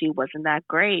technology wasn't that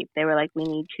great, they were like, we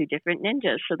need two different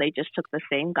ninjas, so they just took the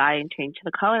same guy and changed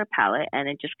the color palette, and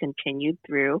it just continued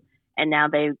through. And now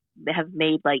they have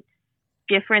made like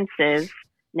differences.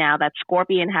 Now that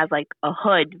Scorpion has like a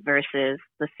hood versus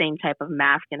the same type of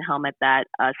mask and helmet that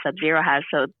Sub-Zero has.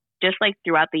 So just like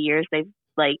throughout the years, they've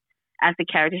like, as the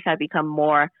characters have become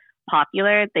more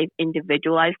popular, they've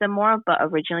individualized them more. But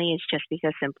originally it's just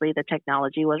because simply the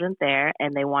technology wasn't there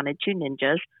and they wanted two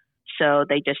ninjas. So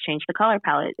they just changed the color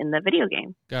palette in the video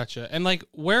game. Gotcha. And like,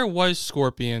 where was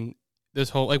Scorpion this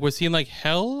whole, like, was he in like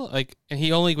hell? Like, and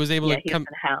he only was able to come.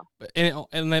 Was in hell.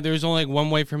 And there was only like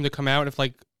one way for him to come out if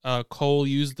like Cole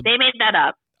used the. They made that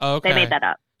up. Oh, okay. They made that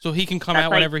up. So he can come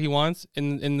out whenever he wants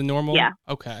in the normal. Yeah.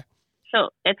 Okay. So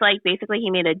it's like basically he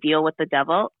made a deal with the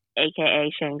devil,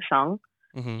 aka Shang Tsung.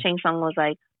 Mm-hmm. Shang Tsung was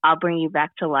like, "I'll bring you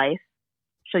back to life,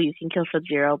 so you can kill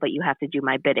Sub-Zero, but you have to do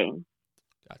my bidding."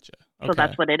 Gotcha. Okay. So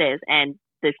that's what it is, and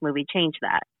this movie changed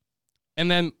that. And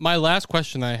then my last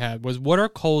question I had was, what are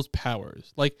Cole's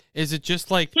powers? Like, is it just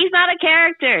like... He's not a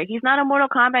character. He's not a Mortal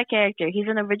Kombat character. He's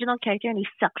an original character, and he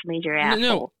sucks major ass.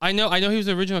 No, I know he was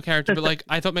an original character, but like,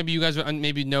 I thought maybe you guys would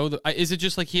maybe know. Is it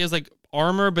just like he has like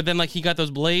armor, but then like he got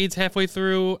those blades halfway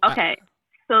through? Okay.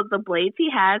 So the blades he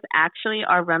has actually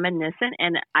are reminiscent,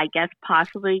 and I guess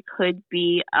possibly could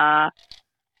be a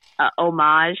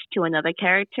homage to another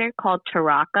character called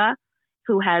Taraka,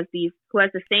 who has the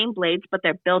same blades, but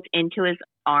they're built into his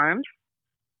arms.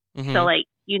 Mm-hmm. So like,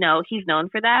 you know, he's known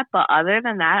for that. But other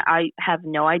than that, I have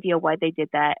no idea why they did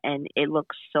that, and it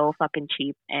looks so fucking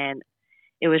cheap, and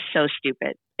it was so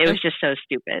stupid. It was just so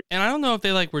stupid. And I don't know if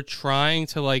they like were trying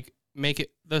to like make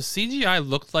it. The CGI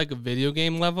looked like a video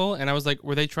game level, and I was like,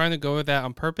 were they trying to go with that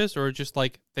on purpose, or just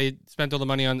like they spent all the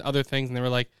money on other things and they were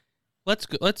like, let's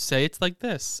say it's like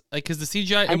this, like because the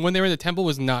CGI and when they were in the temple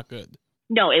was not good.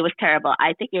 No, it was terrible.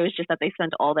 I think it was just that they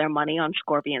spent all their money on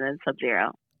Scorpion and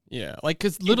Sub-Zero. Yeah, like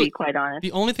because literally, to be quite honest,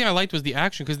 the only thing I liked was the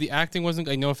action because the acting wasn't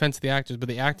like, no offense to the actors, but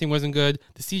the acting wasn't good.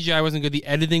 The CGI wasn't good. The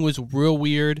editing was real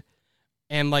weird,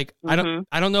 and like mm-hmm.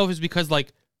 I don't know if it's because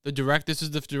like this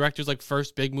is the director's like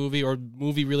first big movie or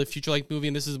movie really future like movie,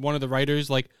 and this is one of the writers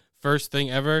like first thing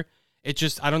ever. It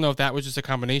just I don't know if that was just a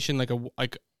combination like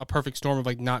a perfect storm of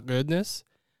like not goodness.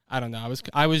 I don't know.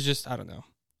 I was just I don't know.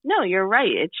 No, you're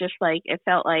right. It's just like it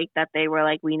felt like that they were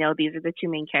like, we know these are the two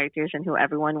main characters and who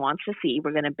everyone wants to see.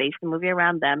 We're going to base the movie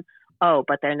around them. Oh,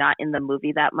 but they're not in the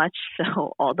movie that much,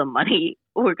 so all the money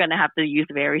we're going to have to use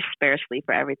very sparsely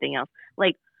for everything else.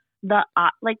 Like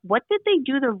what did they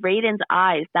do to Raiden's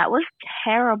eyes? That was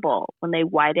terrible when they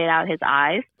whited out his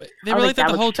eyes. They were like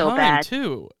that the whole time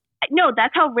too. No,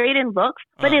 that's how Raiden looks,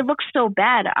 but it looks so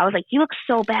bad. I was like, he looks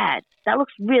so bad. That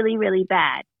looks really, really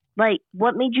bad. Like,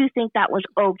 what made you think that was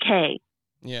okay?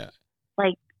 Yeah.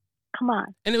 Like, come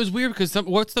on. And it was weird because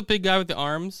what's the big guy with the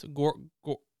arms?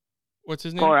 What's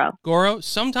his name? Goro.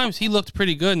 Sometimes he looked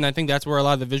pretty good, and I think that's where a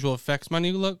lot of the visual effects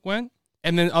money went.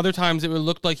 And then other times it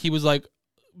looked like he was like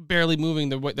barely moving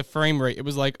the frame rate. It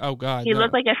was like, oh god. He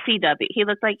looked like a CW. He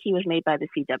looked like he was made by the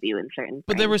CW in certain.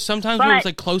 But there were sometimes where it was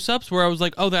like close-ups where I was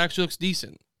like, oh, that actually looks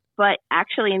decent. But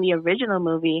actually, in the original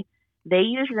movie, they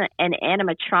used an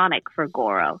animatronic for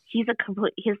Goro. His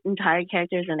entire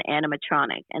character is an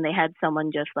animatronic, and they had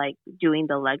someone just like doing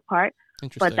the leg part.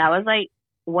 But that was like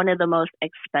one of the most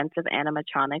expensive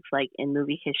animatronics like in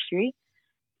movie history,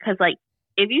 because like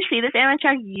if you see this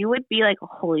animatronic, you would be like,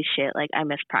 holy shit! Like I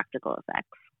miss practical effects.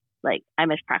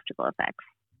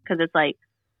 Because it's like,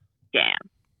 damn.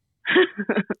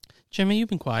 Jimmy, you've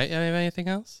been quiet. You have anything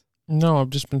else? No,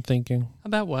 I've just been thinking.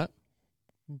 About what?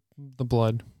 The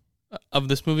blood. Of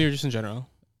this movie or just in general?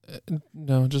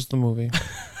 No, just the movie.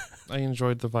 I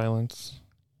enjoyed the violence.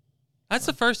 That's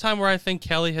the first time where I think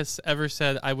Kelly has ever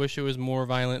said, I wish it was more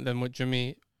violent than what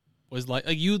Jimmy was like.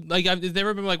 Like you, like, has there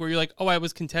ever been like where you're like, oh, I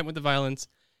was content with the violence,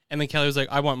 and then Kelly was like,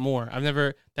 I want more.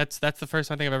 That's the first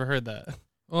time I think I've ever heard that.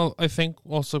 Well, I think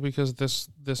also because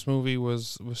this movie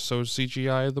was so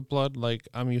CGI, the blood. Like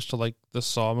I'm used to like the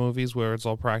Saw movies where it's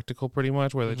all practical pretty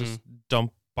much, where they just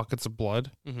dump buckets of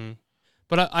blood. Mm-hmm.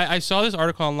 But I saw this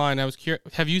article online. I was curious.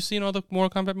 Have you seen all the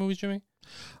Mortal Kombat movies, Jimmy?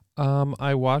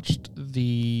 I watched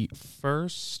the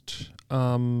first.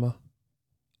 I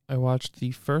watched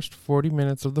the first 40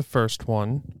 minutes of the first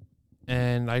one,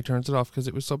 and I turned it off because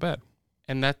it was so bad.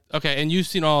 And okay. And you've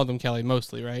seen all of them, Kelly,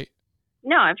 mostly, right?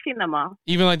 No, I've seen them all.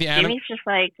 Even like the Jimmy's just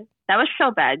like, that was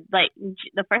so bad. Like,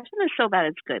 the first one is so bad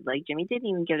it's good. Like, Jimmy didn't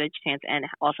even give it a chance. And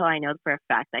also, I know for a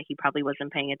fact that he probably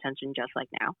wasn't paying attention just like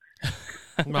now.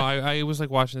 No, I was like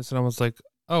watching this and I was like,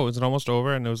 oh, is it almost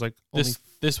over? And it was like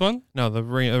this one? No, the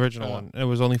original one. It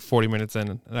was only 40 minutes in,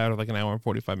 and out of like an hour and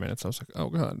 45 minutes. I was like, oh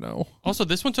god, no. Also,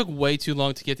 this one took way too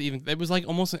long to get to even. It was like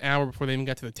almost an hour before they even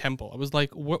got to the temple. I was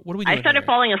like, what are we doing? I started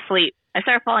falling asleep.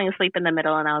 in the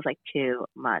middle, and I was like, too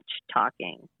much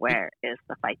talking. Where is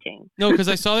the fighting? No, because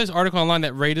I saw this article online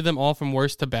that rated them all from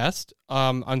worst to best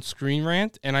on Screen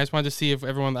Rant, and I just wanted to see if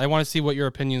everyone. I want to see what your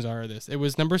opinions are of this. It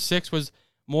was number 6 was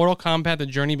Mortal Kombat: The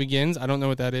Journey Begins. I don't know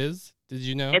what that is. Did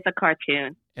you know? It's a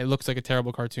cartoon. It looks like a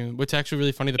terrible cartoon, which is actually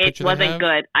really funny. The picture it wasn't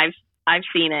good. I've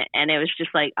seen it, and it was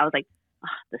just like I was like, oh,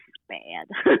 this is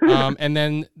bad. And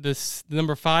then the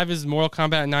number 5 is Mortal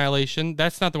Kombat Annihilation.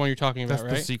 That's not the one you're talking about, right?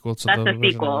 That's the sequel to That's the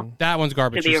sequel. One. That one's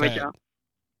garbage. To the original.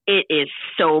 It is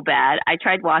so bad. I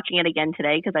tried watching it again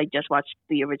today because I just watched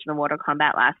the original Mortal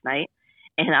Kombat last night,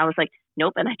 and I was like,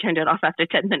 nope, and I turned it off after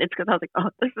 10 minutes because I was like, oh,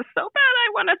 this is so bad.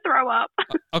 I want to throw up.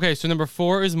 Okay, so number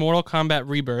 4 is Mortal Kombat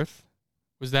Rebirth.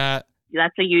 Was that?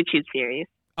 That's a YouTube series.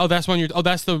 Oh, that's one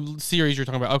that's the series you're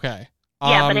talking about. Okay.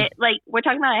 Yeah, but it we're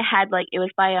talking about it was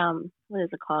by what is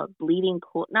it called?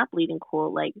 Not Bleeding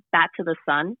Cool, like Bat to the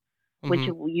Sun, which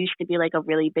used to be like a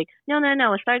really big. No.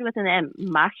 It started with an M.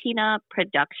 Machina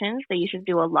Productions. They used to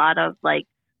do a lot of like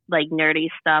nerdy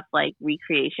stuff, like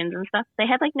recreations and stuff. They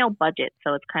had like no budget,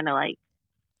 so it's kind of like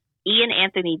Ian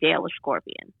Anthony Dale was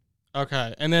Scorpion.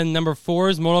 Okay, and then number 4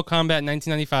 is Mortal Kombat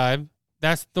 1995.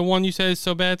 That's the one you said is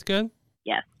so bad it's good?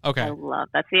 Yes. Okay.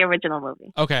 That's the original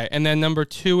movie. Okay, and then number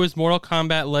 2 is Mortal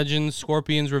Kombat Legends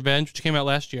Scorpion's Revenge, which came out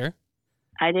last year.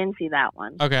 I didn't see that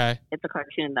one. Okay. It's a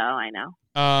cartoon, though, I know.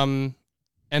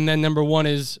 And then number 1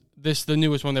 is the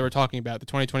newest one they were talking about, the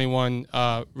 2021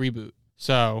 reboot.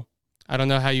 So, I don't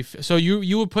know how you... So,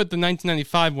 you would put the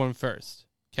 1995 one first,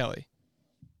 Kelly.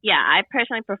 Yeah, I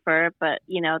personally prefer, but,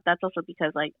 that's also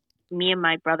because, like, me and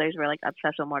my brothers were, like,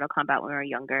 obsessed with Mortal Kombat when we were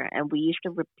younger, and we used to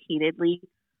repeatedly...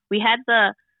 We had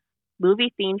the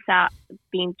movie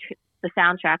the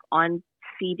soundtrack on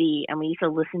CD, and we used to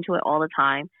listen to it all the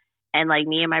time. And like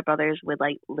me and my brothers would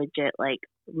like legit like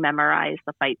memorize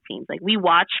the fight scenes. Like we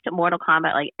watched Mortal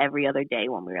Kombat like every other day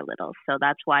when we were little, so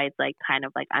that's why it's like kind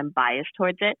of like I'm biased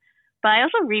towards it. But I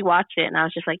also rewatched it, and I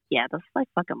was just like, yeah, this is like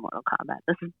fucking Mortal Kombat.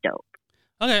 This is dope.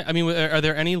 Okay, I mean, are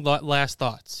there any last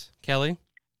thoughts, Kelly?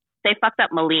 They fucked up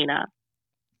Melina.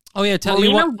 Oh yeah,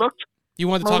 Melina you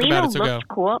wanted to talk about it, so go.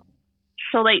 Cool.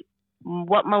 So like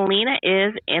what Mileena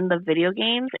is in the video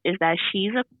games is that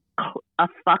she's a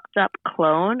fucked up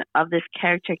clone of this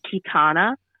character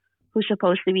Kitana, who's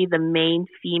supposed to be the main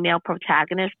female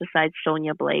protagonist besides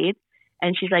Sonya Blade,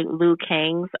 and she's like Liu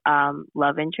Kang's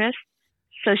love interest.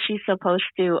 So she's supposed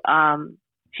to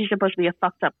be a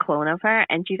fucked up clone of her,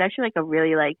 and she's actually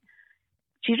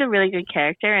she's a really good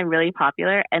character and really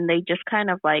popular, and they just kind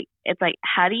of like, it's like,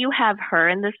 how do you have her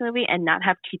in this movie and not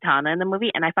have Kitana in the movie?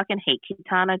 And I fucking hate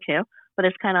Kitana too, but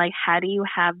it's kind of like, how do you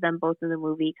have them both in the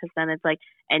movie? Because then it's like,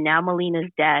 and now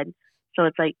Mileena's dead, so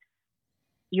it's like,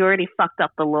 you already fucked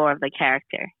up the lore of the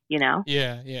character, you know?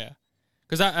 Yeah.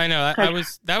 Because I know,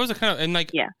 that was a kind of, and like,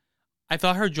 yeah. I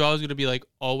thought her jaw was going to be like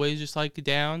always just like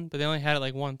down, but they only had it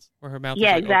like once where her mouth was,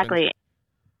 like, exactly. opened.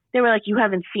 They were like, you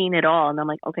haven't seen it all. And I'm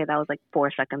like, okay, that was like 4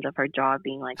 seconds of her jaw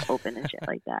being like open and shit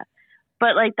like that.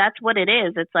 But like, that's what it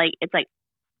is. It's like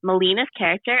Mileena's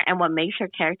character, and what makes her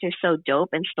character so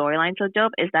dope and storyline so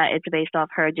dope is that it's based off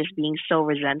her just being so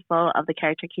resentful of the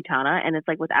character Kitana. And it's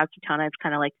like, without Kitana, it's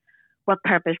kind of like, what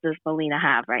purpose does Mileena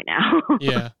have right now?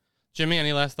 Yeah. Jimmy,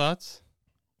 any last thoughts?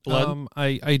 Blood?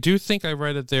 I do think I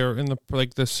read it there in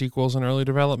the sequels in early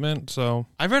development. So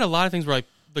I've read a lot of things where like,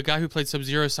 the guy who played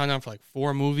Sub-Zero signed on for like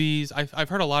 4 movies. I've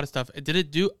heard a lot of stuff. Did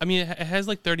it do? I mean, it has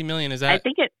like 30 million. Is that? I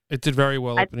think it did very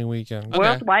well opening weekend.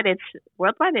 Worldwide, it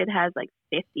has like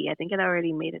 50. I think it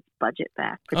already made its budget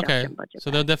back. Okay,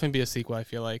 so there'll definitely be a sequel. I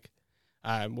feel like.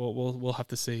 We'll have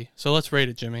to see. So let's rate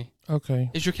it, Jimmy. Okay.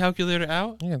 Is your calculator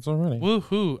out? Yeah, it's already.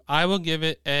 Woohoo! I will give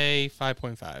it a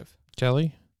 5.5.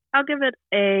 Kelly? I'll give it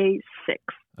a 6.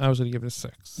 I was going to give it a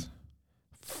 6.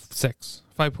 6.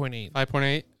 5.8.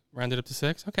 5.8. Rounded up to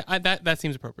 6. Okay, that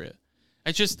seems appropriate.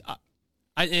 It's just,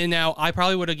 and now I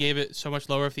probably would have gave it so much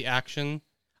lower if the action.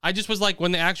 I just was like,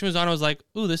 when the action was on, I was like,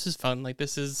 ooh, this is fun. Like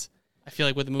this is, I feel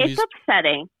like with the movies, it's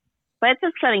upsetting, but it's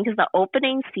upsetting because the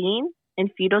opening scene in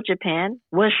feudal Japan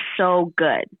was so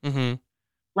good. Mm-hmm.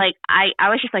 Like I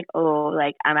was just like, oh,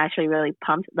 like I'm actually really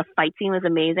pumped. The fight scene was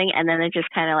amazing, and then it just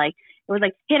kind of like, it was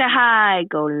like hit a high,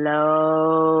 go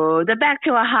low, then back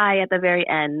to a high at the very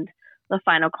end. The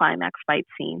final climax fight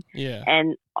scene. Yeah.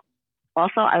 And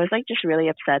also, I was like just really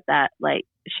upset that like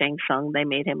Shang Tsung, they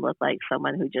made him look like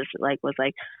someone who just like was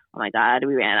like, oh my God,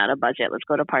 we ran out of budget. Let's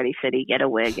go to Party City, get a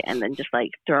wig, and then just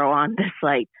like throw on this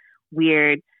like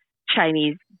weird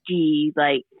Chinese gi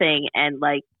like thing and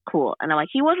like cool. And I'm like,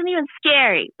 he wasn't even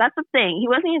scary. That's the thing. He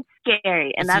wasn't even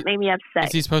scary, and that made me upset.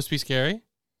 Is he supposed to be scary?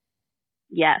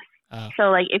 Yes. Oh.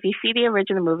 So like, if you see the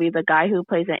original movie, the guy who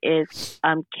plays it is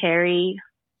Cary.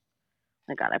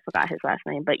 Oh my God, I forgot his last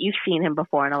name, but you've seen him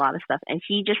before in a lot of stuff, and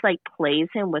he just like plays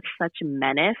him with such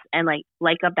menace and like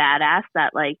a badass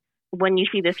that like when you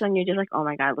see this one, you're just like, oh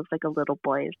my God, it looks like a little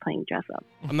boy is playing dress up.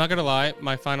 I'm not gonna lie,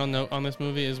 my final note on this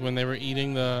movie is when they were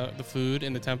eating the food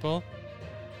in the temple.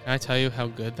 Can I tell you how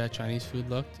good that Chinese food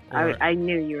looked? I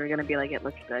knew you were gonna be like, it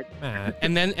looks good.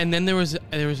 And then there was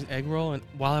an egg roll, and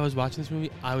while I was watching this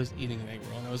movie, I was eating an egg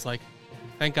roll, and I was like,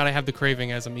 thank God I have the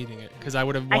craving as I'm eating it, because I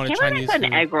would have wanted Chinese food. I can't believe they put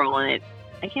an egg roll in it.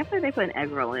 I can't believe they put an egg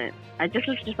roll in it. I just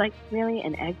was just like, really,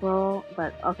 an egg roll?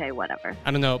 But okay, whatever. I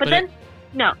don't know. But then,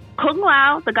 no, Kung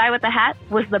Lao, the guy with the hat,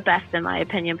 was the best in my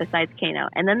opinion besides Kano.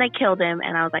 And then they killed him,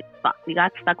 and I was like, fuck, we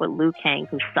got stuck with Liu Kang,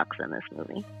 who sucks in this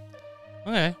movie.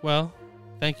 Okay, well,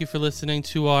 thank you for listening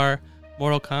to our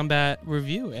Mortal Kombat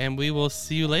review, and we will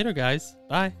see you later, guys.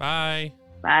 Bye. Bye.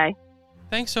 Bye.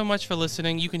 Thanks so much for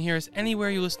listening. You can hear us anywhere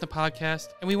you listen to podcasts,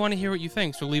 and we want to hear what you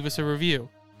think, so leave us a review.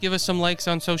 Give us some likes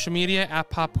on social media at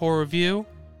Pop Horror Review.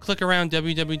 Click around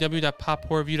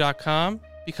www.pophorrorreview.com.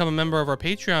 Become a member of our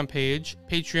Patreon page,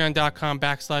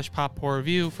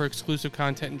 patreon.com/pophorrorreview for exclusive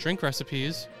content and drink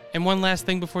recipes. And one last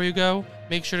thing before you go,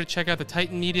 make sure to check out the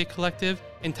Titan Media Collective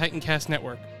and Titancast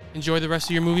Network. Enjoy the rest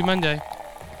of your Movie Monday.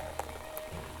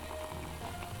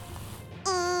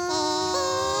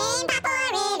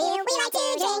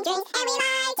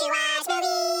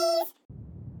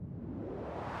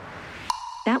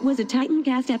 That was a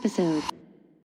Titancast episode.